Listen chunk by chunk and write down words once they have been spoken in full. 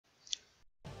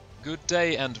Good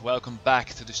day and welcome back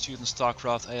to the Student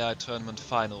StarCraft AI Tournament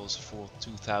Finals for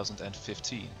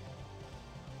 2015.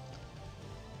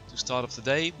 To start off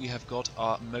today, we have got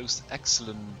our most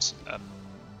excellent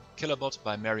Killerbot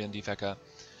by Marian Diveka,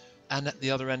 and at the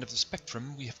other end of the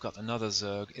spectrum we have got another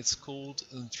Zerg. It's called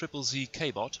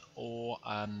SSCAIT, or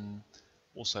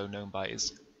also known by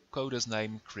his coder's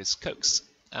name Chris Cokes,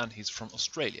 and he's from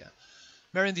Australia.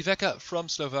 Marian Diveka from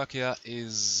Slovakia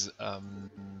is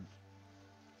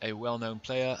a well-known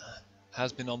player,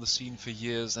 has been on the scene for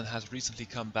years and has recently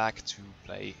come back to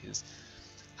play his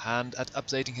hand at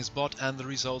updating his bot, and the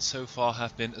results so far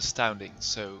have been astounding.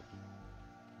 So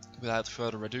without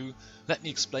further ado, let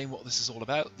me explain what this is all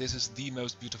about. This is the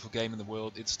most beautiful game in the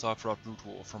world. It's StarCraft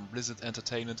Ro4 from Blizzard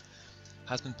Entertainment.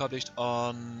 Has been published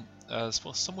on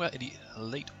somewhere in the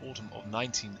late autumn of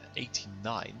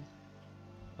 1989.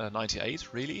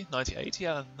 98, really? 98?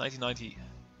 Yeah,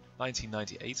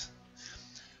 1998.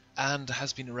 And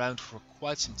has been around for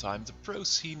quite some time. The pro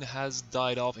scene has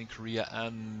died off in Korea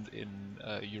and in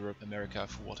Europe, America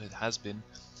for what it has been.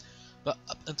 But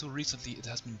up until recently it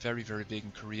has been very, very big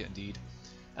in Korea indeed.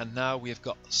 And now we have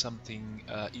got something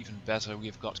even better. We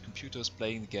have got computers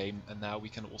playing the game, and now we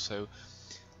can also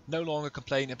no longer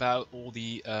complain about all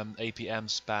the APM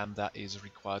spam that is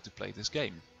required to play this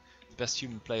game. The best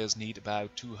human players need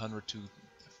about 200 to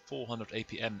 400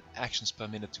 APM actions per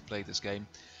minute to play this game.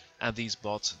 And these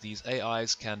bots, these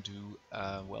AIs can do,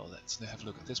 well, let's have a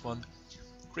look at this one.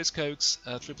 Chris Cokes'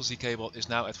 SSCAIT bot is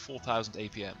now at 4000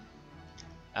 APM,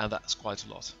 and that's quite a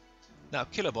lot. Now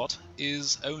Killerbot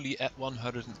is only at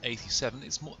 187,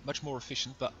 it's much more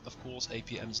efficient, but of course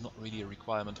APM is not really a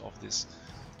requirement of this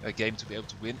game to be able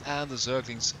to win, and the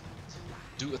Zerglings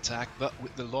do attack, but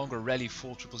with the longer rally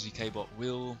for SSCAIT bot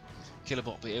will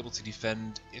Killerbot be able to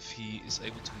defend if he is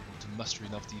able to muster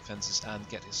enough defenses and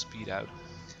get his speed out.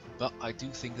 But I do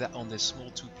think that on this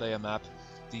small two-player map,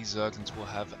 these Zerglings will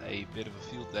have a bit of a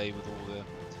field day with all the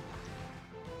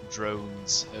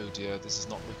drones. Oh dear, this is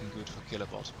not looking good for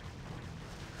Killerbot.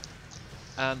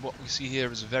 And what we see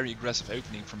here is a very aggressive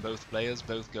opening from both players.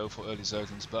 Both go for early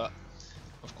Zerglings, but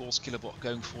of course Killerbot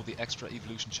going for the extra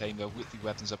evolution chamber with the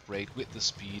weapons upgrade, with the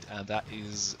speed, and that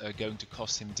is going to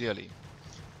cost him dearly.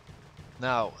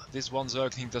 Now, this one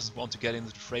Zergling doesn't want to get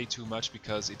into the fray too much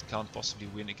because it can't possibly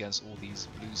win against all these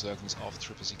blue Zerglings of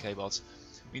SSCAIT bots.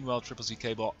 Meanwhile,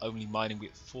 SSCAIT bot only mining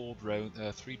with 3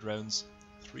 drones,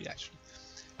 3 actually,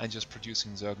 and just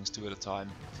producing Zerglings 2 at a time.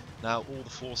 Now, all the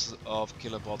forces of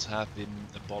Killerbots have been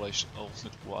abolished,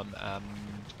 Ultimate 1, and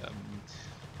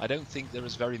I don't think there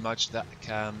is very much that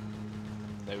can...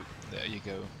 No, there you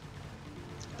go.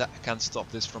 That can stop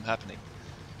this from happening.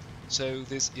 So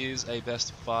this is a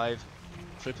best of 5.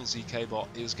 SSCAIT bot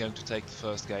is going to take the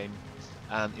first game,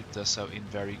 and it does so in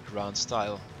very grand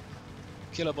style.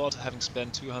 Killerbot, having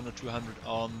spent 200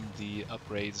 on the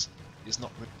upgrades, is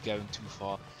not really going too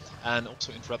far, and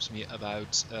also interrupts me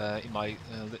about in my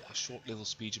short little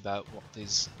speech about what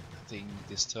this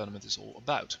tournament is all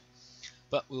about.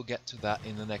 But we'll get to that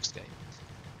in the next game.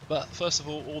 But first of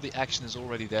all the action is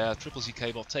already there.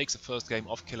 SSCAIT bot takes the first game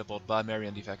of Killerbot by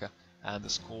Marian Diveka, and the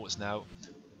score is now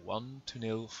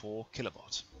 1-0 for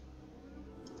Killerbot.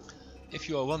 If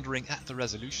you are wondering at the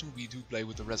resolution, we do play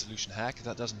with the resolution hack.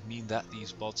 That doesn't mean that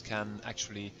these bots can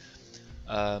actually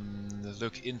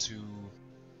look into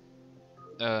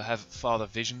have farther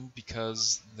vision,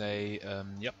 because they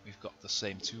yep, we've got the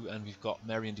same too, and we've got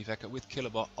Marian Diveka with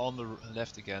Killerbot on the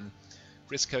left again,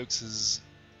 Chris Cokes'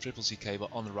 SSCAIT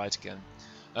bot on the right again.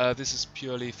 This is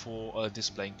purely for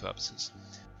displaying purposes.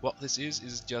 What this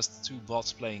is just 2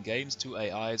 bots playing games, 2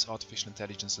 AIs, artificial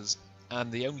intelligences,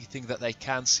 and the only thing that they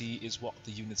can see is what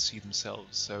the units see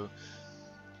themselves. So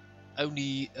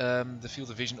only the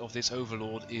field of vision of this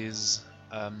overlord is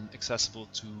accessible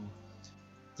to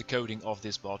the coding of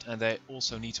this bot, and they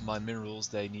also need to mine minerals.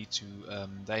 They need to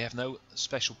they have no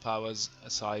special powers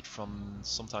aside from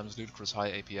sometimes ludicrous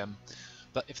high APM.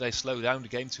 But if they slow down the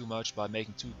game too much by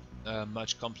making too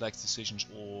much complex decisions,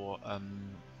 or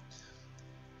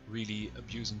really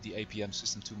abusing the APM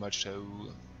system too much, so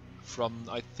from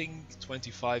I think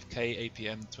 25k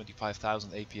APM,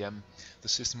 25,000 APM, the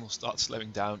system will start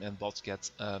slowing down, and bots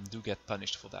do get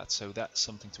punished for that. So that's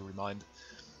something to remind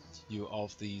you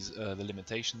of these the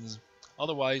limitations.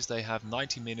 Otherwise, they have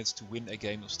 90 minutes to win a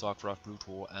game of StarCraft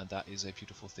Ro4, and that is a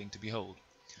beautiful thing to behold.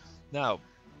 Now,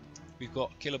 we've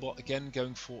got Killerbot again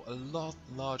going for a lot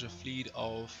larger fleet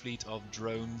of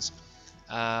drones,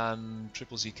 and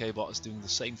SSCAIT bot is doing the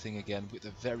same thing again with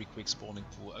a very quick spawning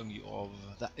pool, only of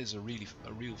that is a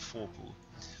real 4 pool.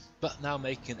 but now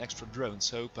making an extra drone,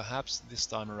 so perhaps this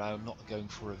time around not going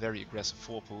for a very aggressive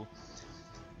 4 pool,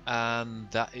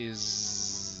 and that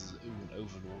is an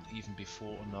overlord even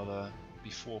before another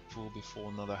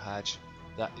hatch.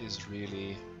 That is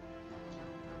really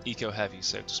eco heavy,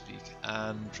 so to speak.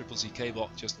 And Triple ZK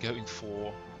bot just going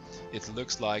for, it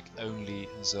looks like, only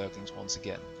Zerglings once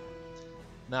again.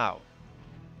 Now,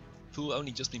 pool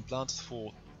only just been planted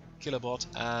for Killerbot,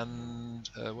 and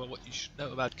well, what you should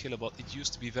know about Killerbot, it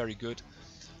used to be very good.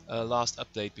 Last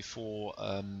update before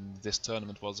this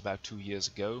tournament was about 2 years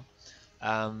ago,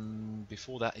 and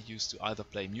before that it used to either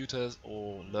play Mutas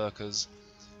or Lurkers,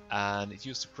 and it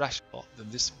used to crash a lot. Then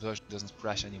this version doesn't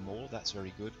crash anymore, that's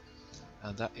very good.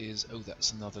 And that is, oh,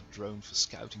 that's another drone for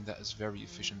scouting, that is very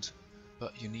efficient.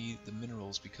 But you need the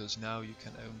minerals, because now you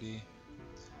can only...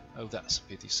 Oh, that's a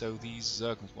pity. So these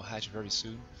Zerglings will hatch very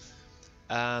soon.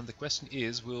 And the question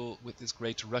is, with this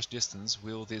greater rush distance,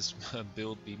 will this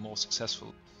build be more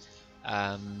successful?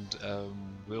 And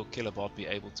will Killerbot be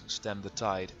able to stem the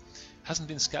tide? Hasn't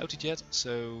been scouted yet,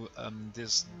 so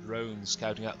this drone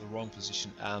scouting out the wrong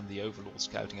position and the Overlord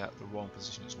scouting out the wrong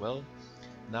position as well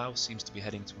now seems to be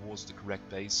heading towards the correct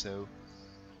base, so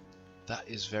that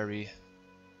is very...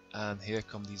 And here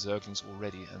come these Zerglings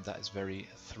already, and that is very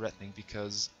threatening,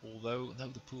 because although no,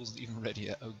 the pool's not even ready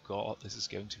yet. Oh god, this is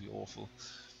going to be awful.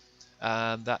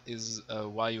 And that is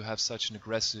why you have such an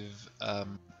aggressive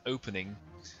opening,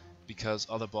 because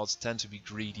other bots tend to be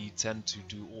greedy, tend to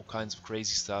do all kinds of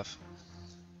crazy stuff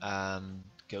and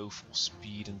go for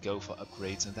speed and go for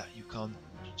upgrades, and that you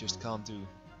just can't do.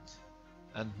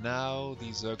 And now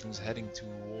these Zerglings heading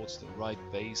towards the right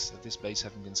base. This base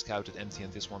having been scouted empty,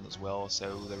 and this one as well,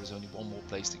 so there is only one more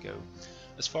place to go.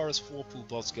 As far as 4 pool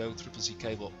bots go, Triple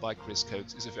ZK bot by Chris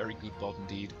Cokes is a very good bot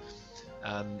indeed,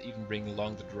 and even bringing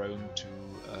along the drone to...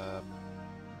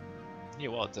 yeah,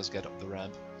 well, it does get up the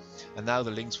ramp. And now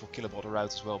the links for Killerbot are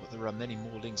out as well, but there are many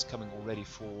more links coming already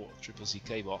for Triple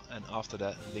ZK bot, and after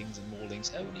that links and more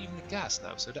links, oh, and even the gas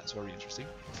now, so that's very interesting.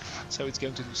 So it's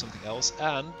going to do something else,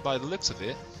 and by the looks of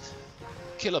it,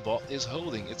 Killerbot is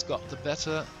holding. It's got the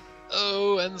better...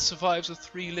 Oh, and survives with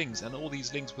 3 links, and all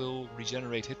these links will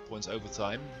regenerate hit points over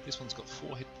time. This one's got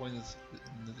 4 hit points,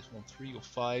 this one 3 or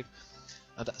 5,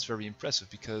 and that's very impressive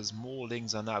because more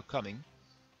links are now coming.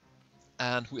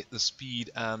 And with the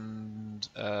speed and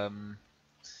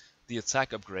the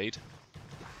attack upgrade,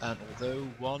 and although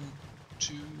 1,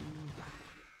 2,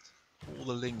 all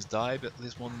the links die, but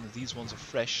these ones are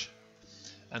fresh,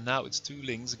 and now it's 2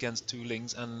 links against 2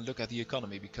 links, and look at the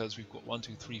economy, because we've got 1,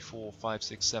 2, 3, 4, 5,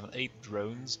 6, 7, 8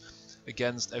 drones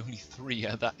against only 3,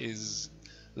 and that is,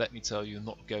 let me tell you,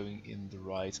 not going in the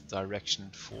right direction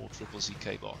for Triple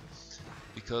ZK bot,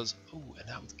 because, oh, and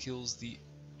now it kills the...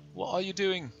 What are you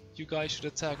doing? You guys should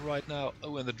attack right now.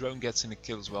 Oh, and the drone gets in a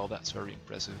kill as well. That's very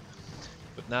impressive.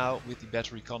 But now, with the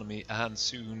better economy, and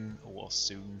soon,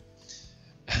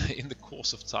 in the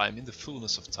course of time, in the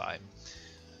fullness of time,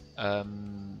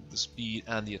 the speed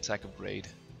and the attack upgrade,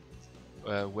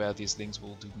 where these links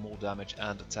will do more damage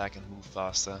and attack and move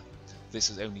faster, this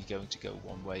is only going to go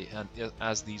one way. And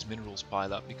as these minerals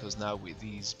pile up, because now with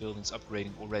these buildings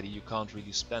upgrading already, you can't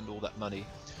really spend all that money.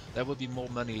 There will be more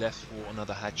money left for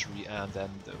another hatchery, and then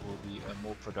there will be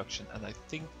more production. And I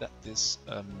think that this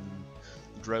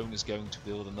drone is going to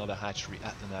build another hatchery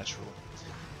at the natural.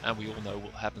 And we all know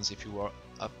what happens if you are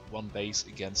up one base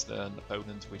against an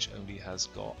opponent which only has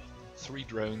got 3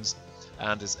 drones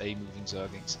and is moving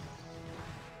Zerglings.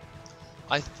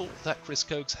 I thought that Chris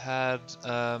Cokes had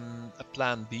a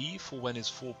plan B for when his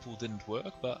 4 pool didn't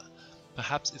work, but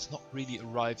perhaps it's not really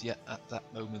arrived yet at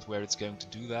that moment where it's going to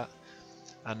do that.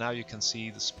 And now you can see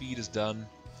the speed is done.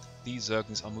 These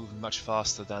Zerglings are moving much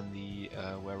faster than the,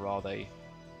 where are they?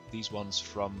 These ones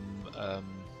from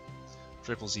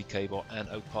Triple ZK bot, and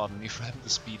oh, pardon me for having the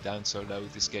speed down so low,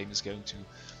 this game is going to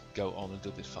go on a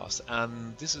little bit faster.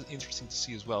 And this is interesting to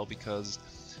see as well, because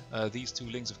these 2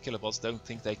 links of Killerbots don't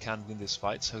think they can win this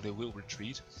fight, so they will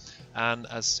retreat. And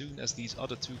as soon as these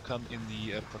other 2 come in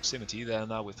the proximity, they are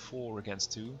now with 4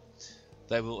 against 2,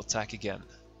 they will attack again.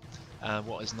 And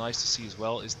what is nice to see as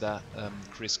well is that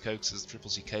Chris Cokes' Triple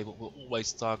ZK bot will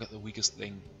always target the weakest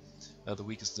thing, the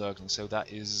weakest Zergling, so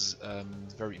that is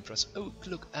very impressive. Oh,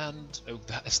 look, and oh,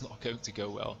 that is not going to go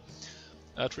well.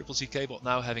 Triple ZK bot,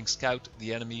 now having scouted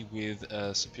the enemy with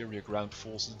superior ground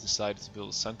forces, decided to build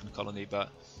a sunken colony,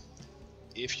 but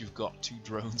if you've got 2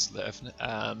 drones left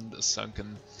and a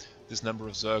sunken, this number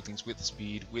of Zerglings with the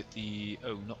speed, with the,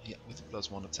 oh, not yet, with the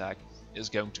 +1 attack, is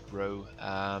going to grow,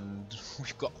 and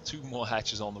we've got 2 more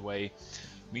hatches on the way.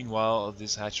 Meanwhile,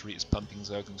 this hatchery is pumping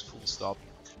Zerglings full stop,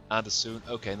 and as soon,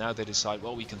 okay, now they decide,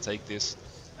 well, we can take this,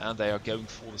 and they are going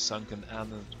for the sunken,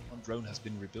 and one drone has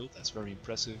been rebuilt. That's very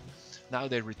impressive. Now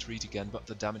they retreat again, but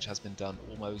the damage has been done.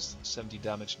 Almost 70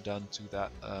 damage done to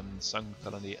that sunken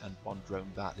colony and 1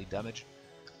 drone badly damaged.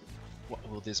 What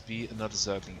will this be? Another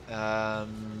Zergling.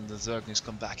 And the Zerglings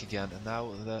come back again, and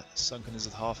now the sunken is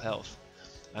at half health.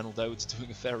 And although it's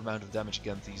doing a fair amount of damage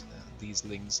against these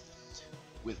lings,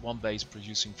 with 1 base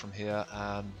producing from here,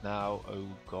 and now, oh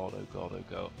god,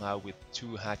 now with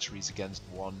 2 hatcheries against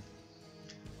 1,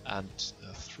 and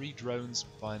 3 drones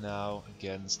by now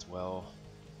against, well,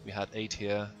 we had 8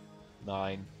 here,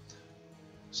 9.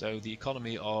 So the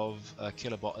economy of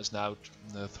Killabot is now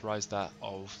thrice that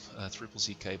of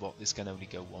SSCAIT. This can only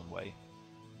go one way.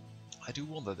 I do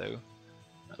wonder though,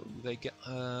 they get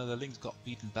the Lynx got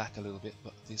beaten back a little bit,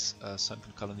 but this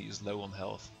sunken colony is low on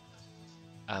health,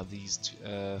 and these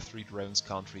 3 drones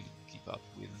can't really keep up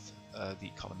with the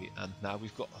economy. And now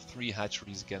we've got 3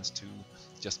 hatcheries against 2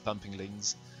 just pumping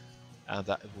Lynx, and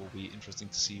that will be interesting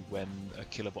to see when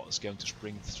Killabot is going to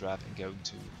spring the trap and going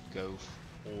to go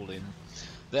all in.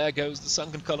 There goes the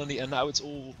sunken colony, and now it's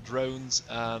all drones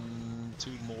and 2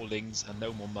 more Lynx and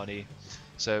no more money.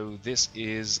 So this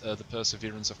is the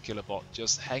perseverance of Killabot,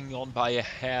 just hanging on by a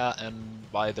hair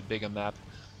and by the bigger map,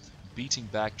 beating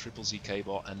back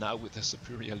SSCAIT, and now with the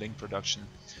superior Lynx production,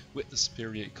 with the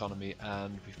superior economy,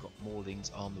 and we've got more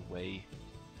Lynx on the way.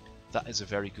 That is a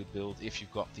very good build if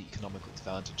you've got the economical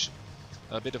advantage.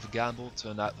 A bit of a gamble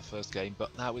turned out the first game,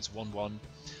 but now it's 1-1,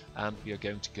 and we are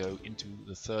going to go into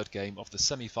the 3rd game of the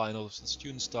semi-finals of the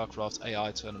Student StarCraft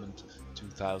AI Tournament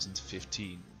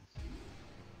 2015.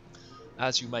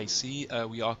 As you may see,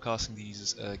 we are casting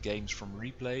these games from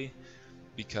replay,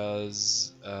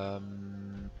 because,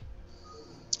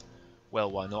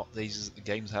 well, why not? These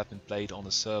games have been played on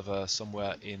a server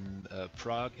somewhere in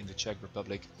Prague, in the Czech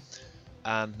Republic.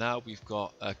 And now we've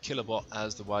got Killabot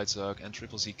as the white Zerg and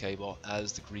SSCAIT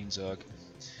as the green Zerg.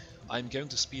 I'm going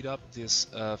to speed up this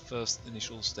first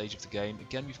initial stage of the game.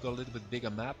 Again, we've got a little bit bigger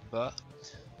map, but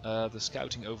the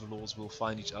scouting overlords will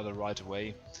find each other right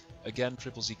away. Again,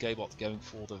 SSCAIT going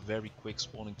for the very quick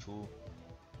spawning pool,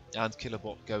 and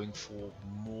Killabot going for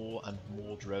more and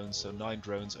more drones, so 9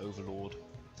 drones overlord.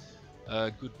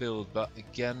 Good build, but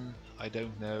again, I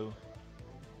don't know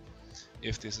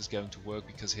if this is going to work,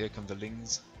 because here come the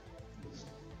Lynx,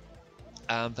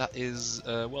 and that is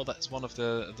well, that's one of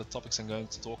the topics I'm going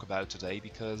to talk about today,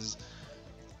 because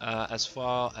as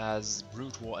far as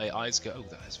brute war AIs go, oh,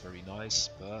 that is very nice,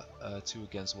 but 2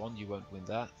 against 1, you won't win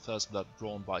that. First blood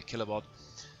drawn by Killabot.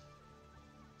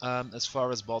 As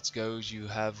far as bots goes, you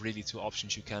have really 2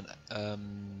 options. You can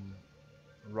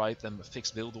write them a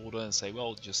fixed build order and say,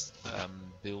 well, just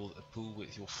build a pool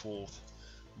with your 4th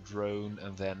drone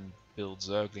and then build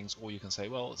Zerglings, or you can say,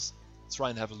 well, let's try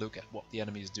and have a look at what the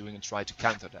enemy is doing and try to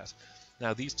counter that.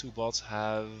 Now these 2 bots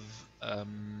have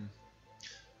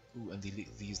ooh, and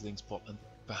these Lynx pop, and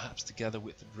perhaps together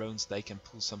with the drones they can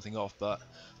pull something off, but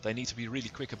they need to be really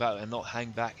quick about it and not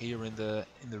hang back here in the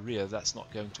rear. That's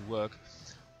not going to work.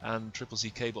 And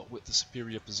SSCAIT with the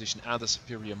superior position and the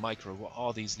superior micro, what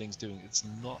are these Lynx doing? It's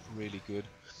not really good.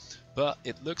 But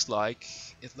it looks like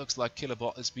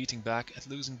Killabot is beating back at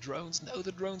losing drones. No,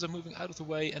 the drones are moving out of the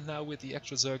way, and now with the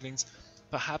extra Zerglings,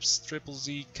 perhaps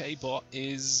SSCAIT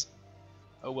is...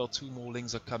 oh well, 2 more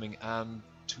Lynx are coming, and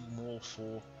 2 more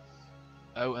for...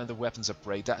 oh, and the weapons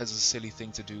upgrade. That is a silly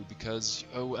thing to do, because...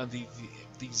 oh, and these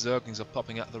Zerglings are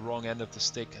popping at the wrong end of the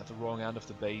stick, at the wrong end of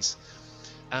the base.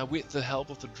 And with the help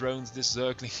of the drones, this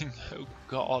Zergling, oh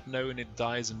god, no, and it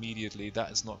dies immediately. That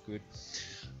is not good.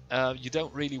 You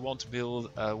don't really want to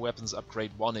build weapons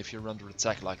upgrade 1 if you're under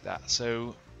attack like that.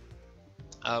 So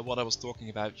what I was talking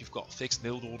about, you've got fixed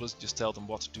build orders, just tell them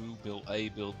what to do, build A,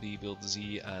 build B, build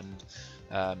Z, and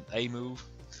A move.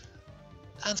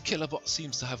 And Killabot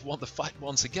seems to have won the fight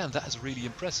once again. That is really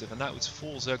impressive, and now it's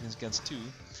 4 Zerglings against 2.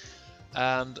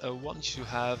 And once you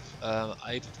have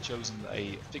either chosen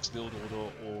a fixed build order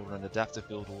or an adaptive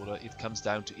build order, it comes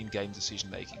down to in-game decision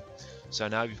making. So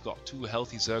now you've got 2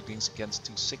 healthy Zerglings against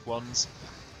 2 sick ones,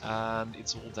 and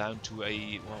it's all down to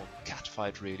a, well, cat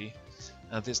fight really.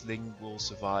 And this Ling will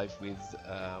survive with,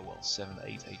 well,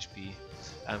 7-8 HP,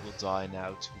 and will die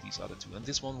now to these other 2. And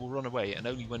this one will run away, and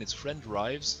only when its friend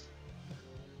arrives,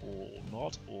 or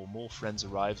not, or more friends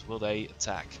arrive, will they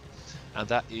attack. And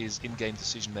that is in-game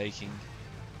decision making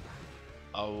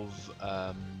of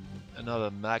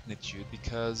another magnitude,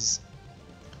 because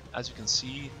as you can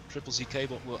see, SSCAIT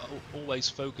will always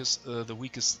focus the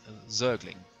weakest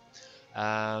Zergling,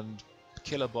 and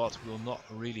Killabot will not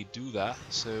really do that.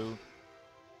 So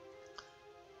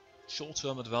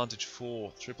short-term advantage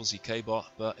for SSCAIT,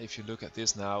 but if you look at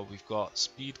this now, we've got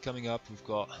speed coming up, we've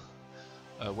got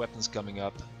weapons coming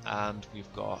up, and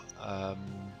we've got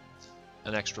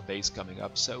an extra base coming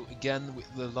up. So again,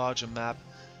 with the larger map,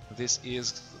 this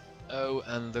is... Oh,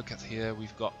 and look at here,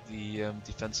 we've got the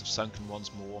defensive sunken once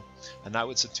more. And now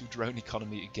it's a 2-drone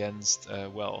economy against,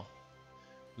 well,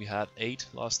 we had 8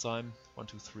 last time. 1,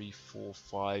 2, 3, 4,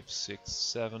 5, 6,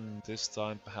 7 this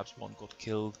time. Perhaps one got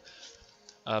killed.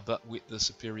 But with the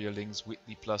superior links, with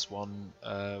the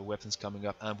 +1 weapons coming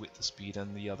up, and with the speed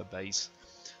and the other base,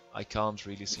 I can't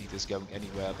really see this going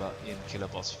anywhere but in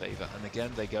Killerbot's favor. And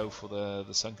again, they go for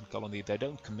the sunken colony. They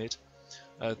don't commit.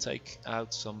 Take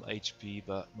out some HP,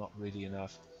 but not really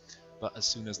enough. But as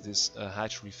soon as this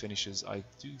hatchery finishes, I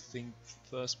do think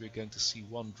first we're going to see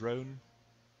 1 drone.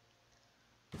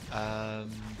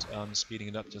 And I'm speeding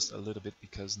it up just a little bit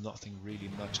because nothing really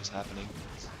much is happening.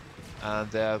 And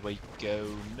there we go.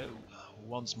 No,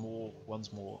 once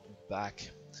more back.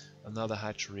 Another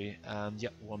hatchery, and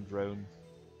yep, 1 drone.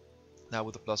 Now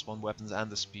with the +1 weapons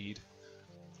and the speed.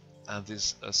 And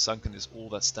this sunken is all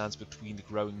that stands between the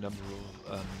growing number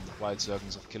of wild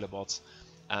zerglings of Killerbots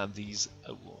and these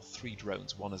 3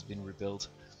 drones. 1 has been rebuilt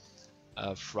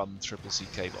from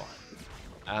SSCAIT.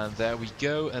 And there we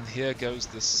go, and here goes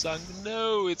the sun.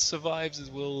 No, it survives,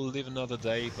 it will live another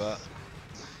day, but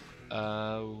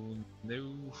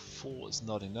no, 4 is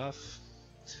not enough.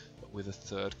 But with a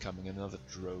 3rd coming, another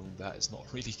drone, that is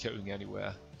not really going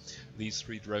anywhere. These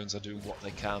 3 drones are doing what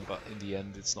they can, but in the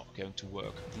end it's not going to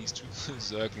work. These 2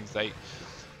 zerglings, they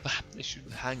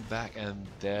should hang back, and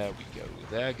there we go.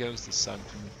 There goes the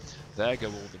sunken, there go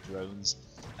all the drones,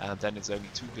 and then it's only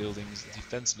 2 buildings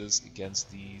defenseless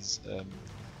against these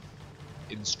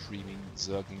in-streaming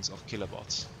zerglings of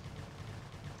Killerbots.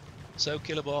 So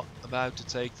Killerbot about to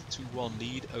take the 2-1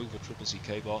 lead over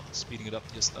SSCAIT, speeding it up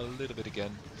just a little bit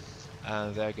again,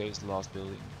 and there goes the last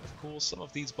building. Of course, some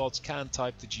of these bots can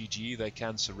type the GG, they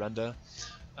can surrender.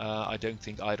 I don't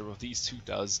think either of these 2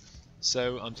 does,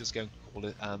 so I'm just going to call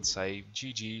it and say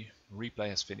GG, replay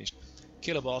has finished.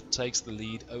 Killerbot takes the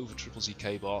lead over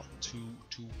SSCAIT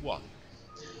 2-1.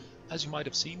 As you might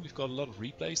have seen, we've got a lot of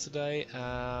replays today,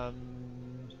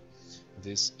 and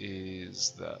this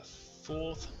is the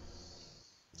 4th.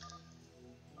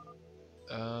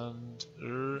 And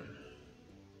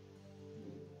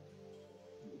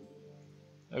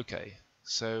okay,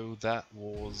 so that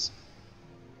was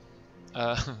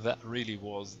that really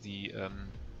was the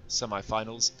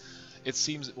semi-finals. It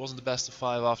seems it wasn't the best of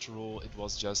 5 after all. It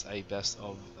was just a best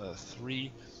of 3,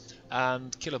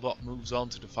 and Killerbot moves on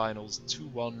to the finals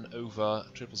 2-1 over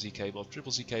SSCAIT.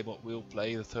 SSCAIT will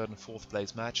play the 3rd and 4th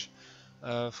place match.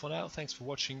 For now, thanks for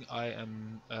watching.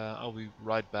 I'll be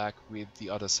right back with the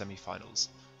other semi-finals.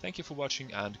 Thank you for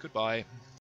watching, and goodbye.